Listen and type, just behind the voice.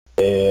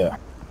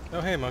Oh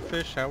hey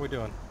Monkfish, how we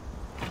doing?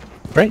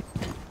 Great.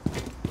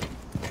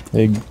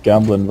 Big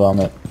goblin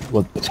vomit.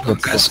 What's going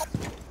on, guys?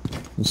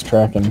 What's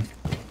tracking?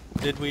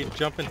 Did we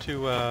jump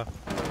into a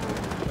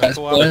Guys,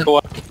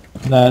 co-op?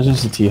 Nah, it's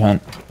just a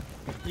T-hunt.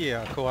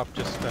 Yeah, co-op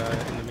just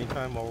in the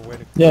meantime while we're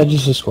waiting. Yeah,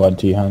 just a squad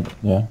T-hunt,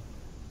 yeah.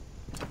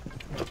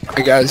 Are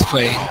you guys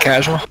playing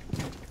casual?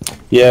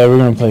 Yeah, we're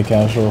gonna play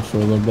casual for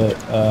a little bit.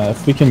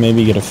 If we can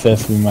maybe get a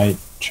fifth, we might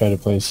try to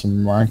play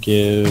some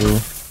Marco.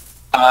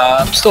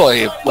 I'm still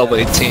a level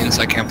 18,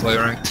 so I can't play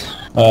ranked.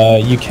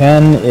 You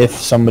can if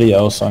somebody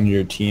else on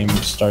your team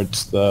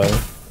starts the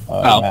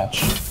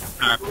match.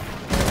 Alright.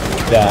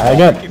 Yeah, I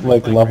got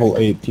like level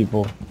 8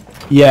 people.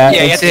 Yeah, Yeah, you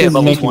have it's to hit to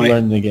level make you 20.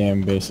 learn the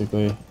game,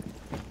 basically.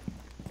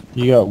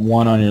 You got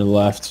one on your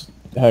left,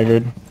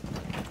 Haggard.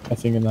 I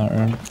think in that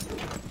room.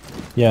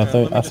 Yeah, I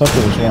thought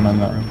there was one on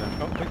that room.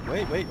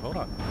 Oh, wait, hold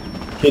on.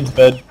 Kid's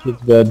bed,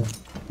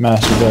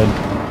 master bed.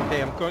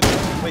 Hey, I'm going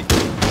to... Wait.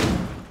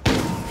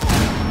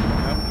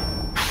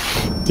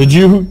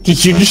 No.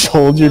 Did you just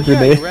hold your Yeah,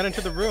 grenade? you ran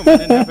into the room. I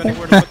didn't have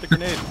anywhere to put the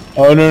grenade.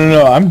 Oh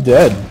no, I'm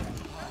dead.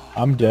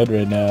 I'm dead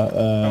right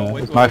now.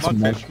 Wait, it's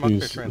Monkfish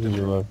who's ran into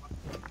the room. alive.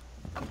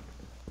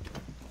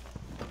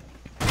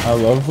 I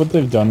love what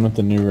they've done with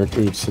the new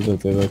recruits so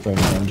that they look like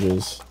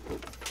ninjas.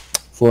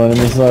 4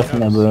 enemies left,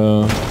 my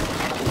bro.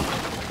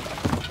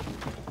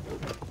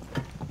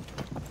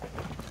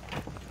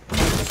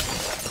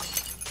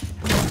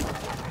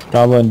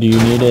 Goblin, do you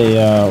need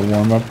a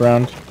warm-up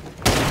round?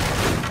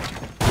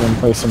 You wanna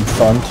play some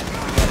Funt?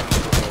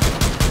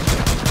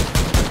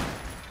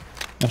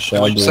 I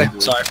shall What'd do. you say?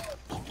 Sorry.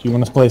 Do you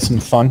wanna play some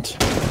Funt?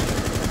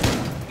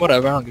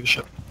 Whatever, I don't give a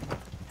shit.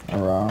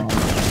 Around.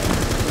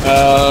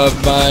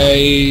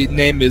 My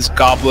name is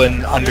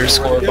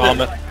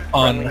Goblin_vomit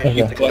on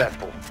Uplay.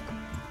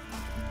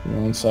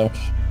 One sec.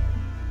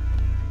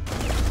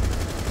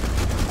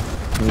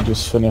 We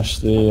just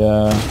finished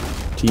the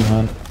team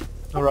hunt.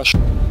 No rush.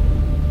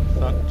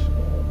 Thud.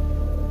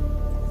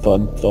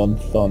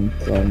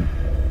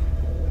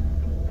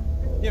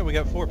 Yeah, we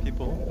got 4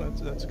 people.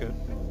 That's good.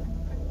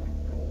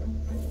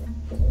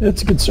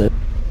 It's a good start.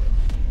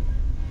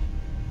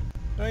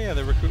 Oh yeah,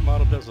 the recruit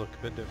model does look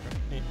a bit different.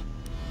 Neat.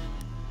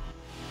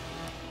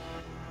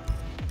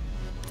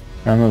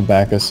 I'm gonna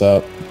back us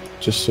up,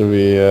 just so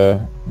we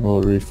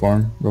will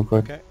reform real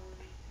quick. Okay.